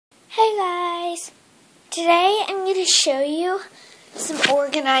Hey guys! Today I'm going to show you some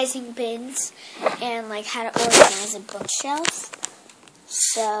organizing bins and how to organize a bookshelf.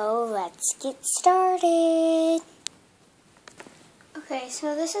 So let's get started. Okay,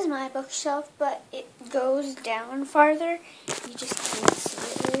 so this is my bookshelf, but it goes down farther. You just can't see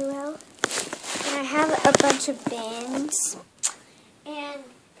it very well. And I have a bunch of bins. And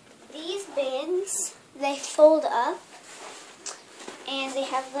these bins, they fold up. And they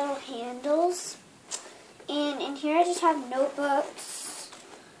have little handles. And in here I just have notebooks,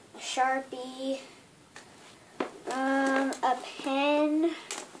 a Sharpie, a pen,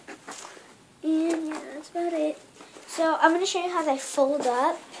 and yeah, that's about it. So I'm going to show you how they fold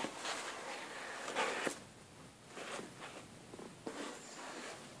up.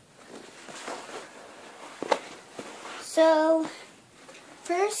 So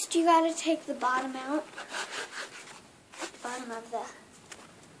first you got to take the bottom out, bottom of the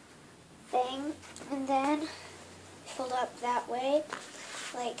thing, and then fold up that way,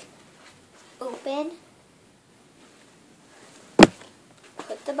 like open,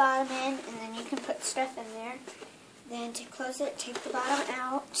 put the bottom in, and then you can put stuff in there. Then to close it, take the bottom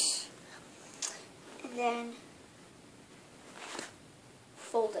out, and then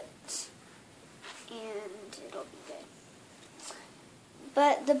fold it, and it'll be good.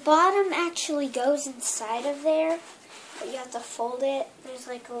 But the bottom actually goes inside of there, but you have to fold it. There's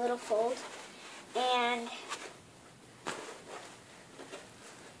like a little fold, and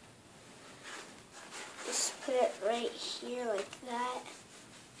just put it right here like that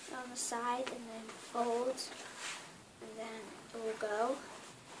on the side, and then fold, and then it will go.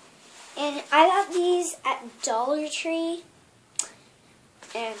 And I got these at Dollar Tree,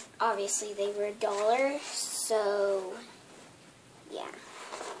 and obviously they were $1, so yeah.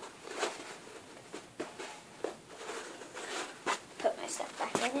 Put my stuff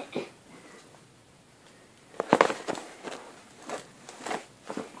back in it.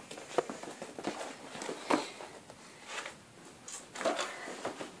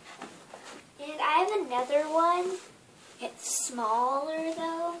 And I have another one. It's smaller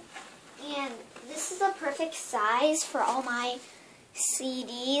though. And this is a perfect size for all my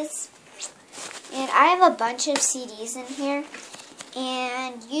CDs. And I have a bunch of CDs in here.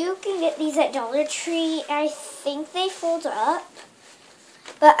 And you can get these at Dollar Tree. I think they fold up.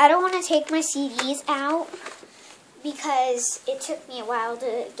 But I don't want to take my CDs out because it took me a while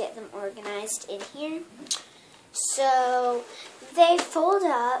to get them organized in here. So they fold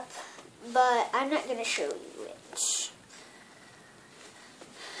up, but I'm not going to show you it.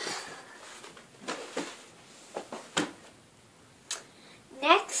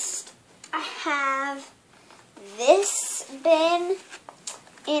 Next, I have this bin,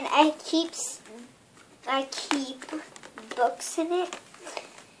 and I keep books in it.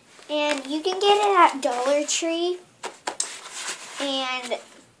 And you can get it at Dollar Tree, and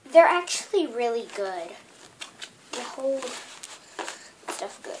they're actually really good. They hold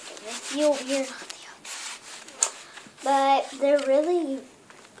stuff good, and they feel weird on the outside. But they're really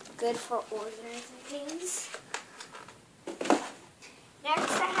good for organizing things.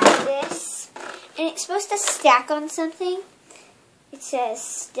 Next I have this, and it's supposed to stack on something. It says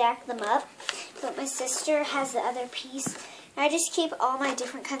stack them up, but my sister has the other piece. I just keep all my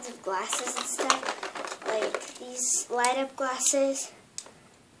different kinds of glasses and stuff, like these light-up glasses.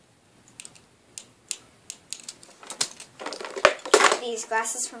 These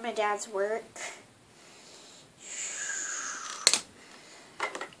glasses from my dad's work.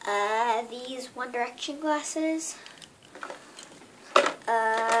 These One Direction glasses.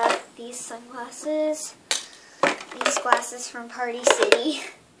 These sunglasses. These glasses from Party City.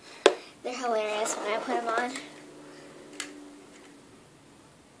 They're hilarious when I put them on.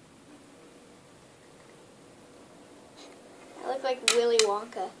 I look like Willy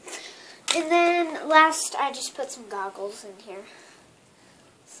Wonka. And then last, I just put some goggles in here.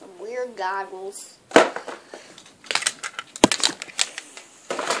 Some weird goggles.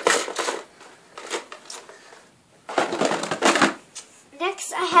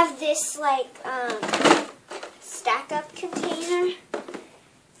 Next, I have this stack up container.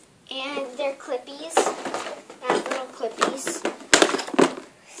 And they're clippies. I have little clippies.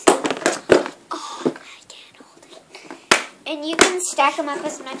 And you can stack them up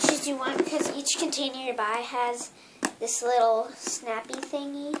as much as you want because each container you buy has this little snappy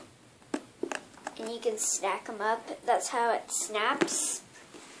thingy. And you can stack them up. That's how it snaps.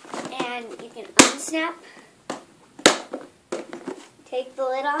 And you can unsnap. Take the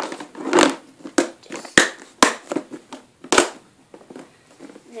lid off.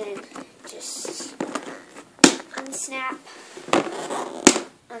 Then just unsnap.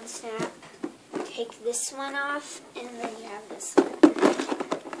 unsnap. Take this one off, and then you have this one.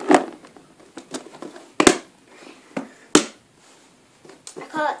 I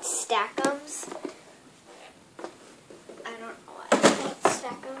call it Stack'ems. I don't know why I call it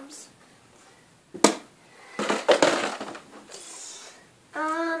Stack'ems.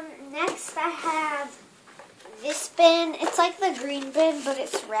 Next I have this bin. It's like the green bin, but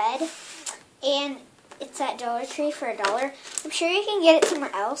it's red. And it's at Dollar Tree for $1. I'm sure you can get it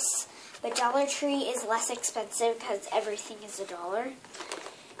somewhere else, but Dollar Tree is less expensive because everything is $1.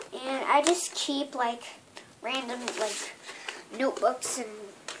 And I just keep like random like notebooks and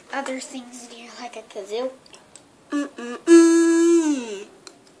other things in here, like a kazoo.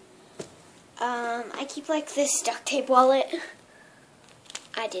 I keep like this duct tape wallet.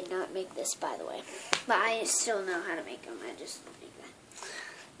 I did not make this, by the way, but I still know how to make them. I just make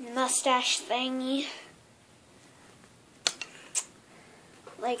that mustache thingy,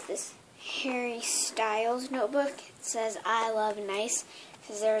 like this Harry Styles notebook. It says "I love nice"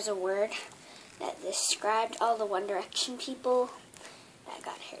 because there's a word that described all the One Direction people that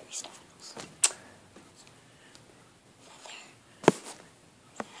got Harry Styles.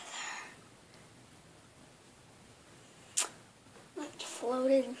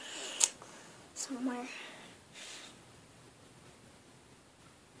 Floated somewhere.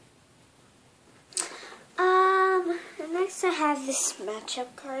 Next I have this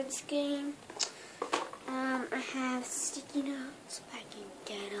matchup cards game. I have sticky notes. If I can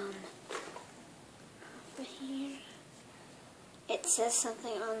get them over here. It says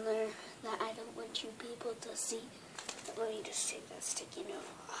something on there that I don't want you people to see. Let me just take that sticky note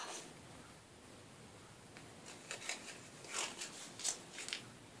off.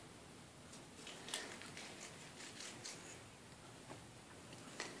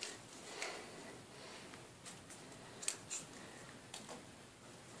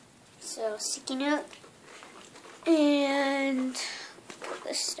 So, sticky note, and put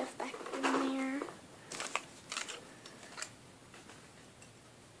this stuff back in there.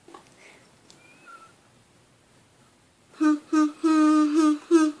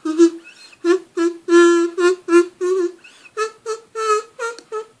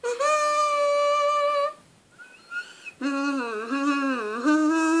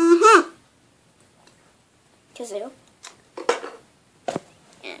 Kazoo.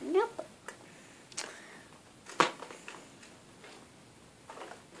 And notebook.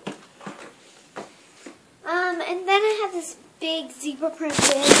 And then I have this big zebra print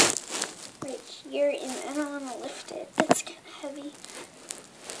bin right here, and I don't want to lift it. It's kind of heavy.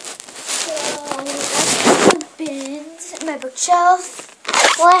 So that's the bins in my bookshelf.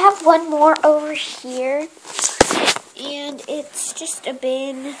 Well, I have one more over here, and it's just a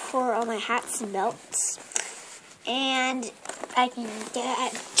bin for all my hats and belts. And I can get it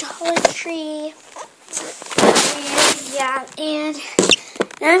at Dollar Tree. And yeah, and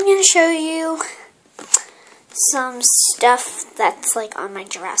now I'm going to show you some stuff that's like on my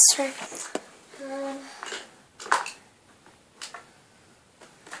dresser.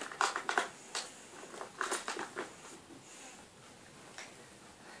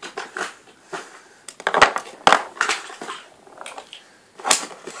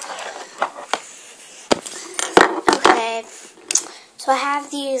 Okay, so I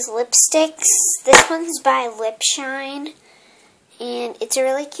have these lipsticks. This one's by Lip Shine. And it's a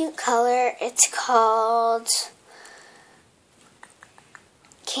really cute color. It's called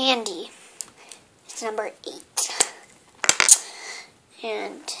Candy. It's number 8.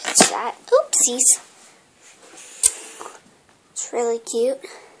 And it's that. Oopsies. It's really cute.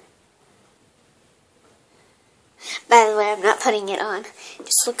 By the way, I'm not putting it on. It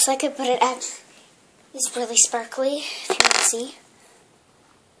just looks like it, but it actually is really sparkly, if you can see.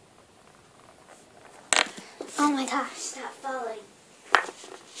 Oh my gosh, stop falling.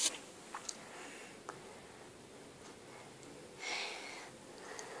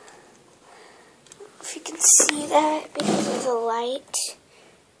 If you can see that because of the light.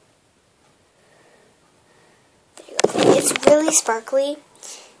 There you go. It's really sparkly,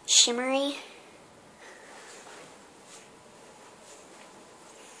 shimmery.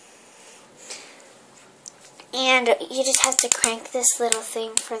 And you just have to crank this little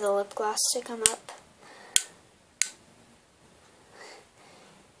thing for the lip gloss to come up.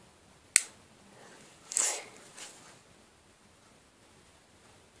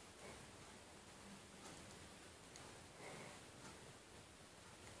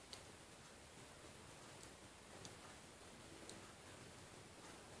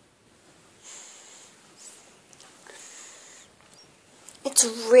 It's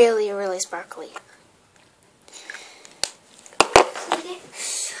really, really sparkly.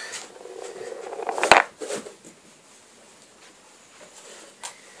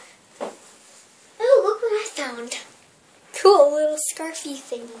 scarfy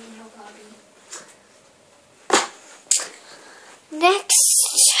thing in your body.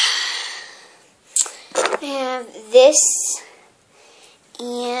 Next, I have this,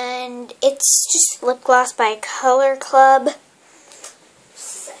 and it's just lip gloss by Color Club.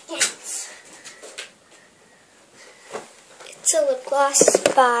 It's a lip gloss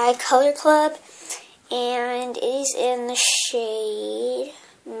by Color Club, and it is in the shade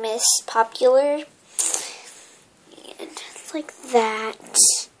Miss Popular. And it's like that.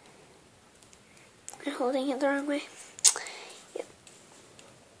 I'm holding it the wrong way. Yep.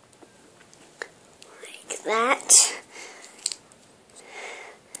 Like that.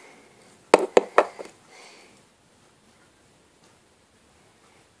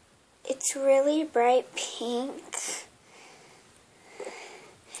 It's really bright pink.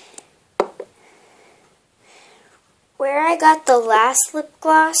 Where I got the last lip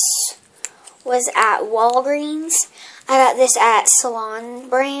gloss was at Walgreens. I got this at Salon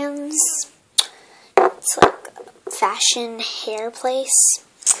Brands. It's like a fashion hair place.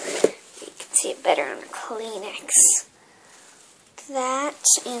 You can see it better on a Kleenex. That,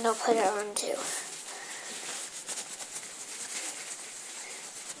 and I'll put it on too.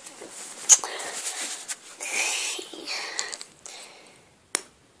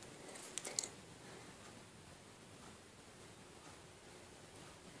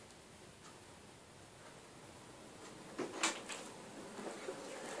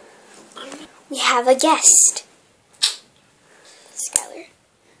 We have a guest. Skylar.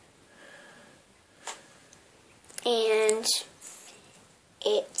 And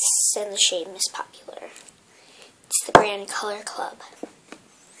it's in the shade Miss Popular. It's the brand Color Club.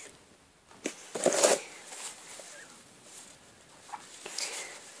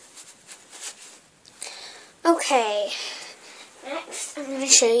 Okay. Next, I'm going to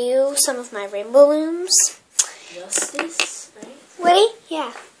show you some of my rainbow looms. Justice, right? Wait,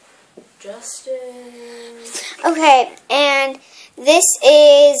 yeah. Justice. Okay, and this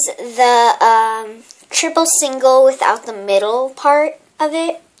is the triple single without the middle part of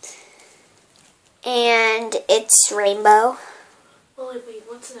it. And it's rainbow. Oh, wait,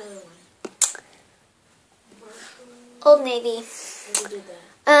 what's another one? Old Navy. Who did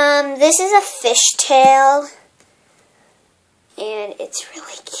that? This is a fishtail. And it's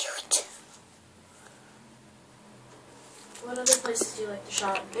really cute. What other places do you like to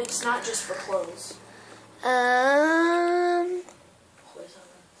shop? It's not just for clothes. No.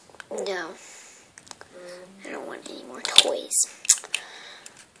 I don't want any more toys.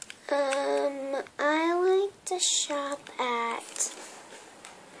 I like to shop at...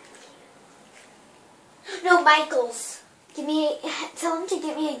 No, Michael's. Tell him to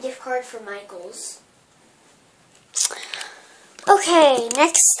give me a gift card for Michael's. Okay,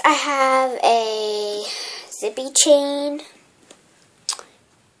 next I have a zippy chain.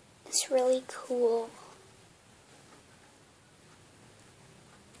 It's really cool.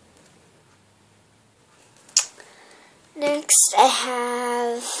 Next I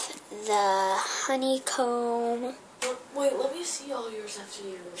have the honeycomb. Wait, let me see all yours after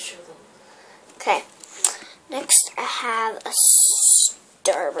you show them. Okay. Next I have a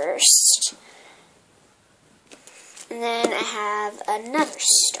starburst. And then I have another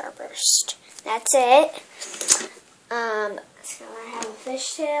starburst. That's it. So I have a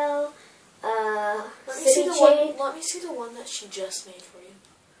fishtail, Let me see the one that she just made for you.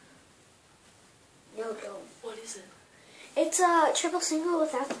 No, don't. What is it? It's a triple single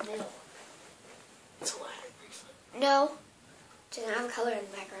without the middle. It's a ladder bracelet. No. It doesn't have color in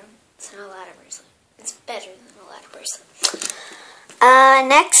the background. It's not a ladder bracelet. It's better than a ladder bracelet.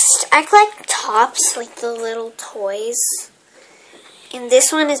 Next, I collect tops, like the little toys. And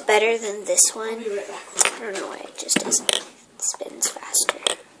this one is better than this one. I'll be right back. I don't know why it just isn't. It spins faster.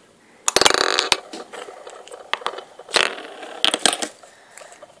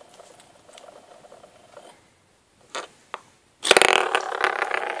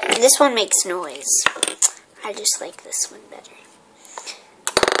 And this one makes noise. I just like this one better.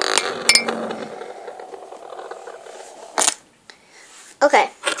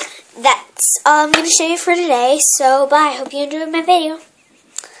 Okay, that's all I'm going to show you for today, so bye. Hope you enjoyed my video.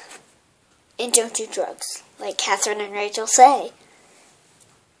 And don't do drugs, like Catherine and Rachel say.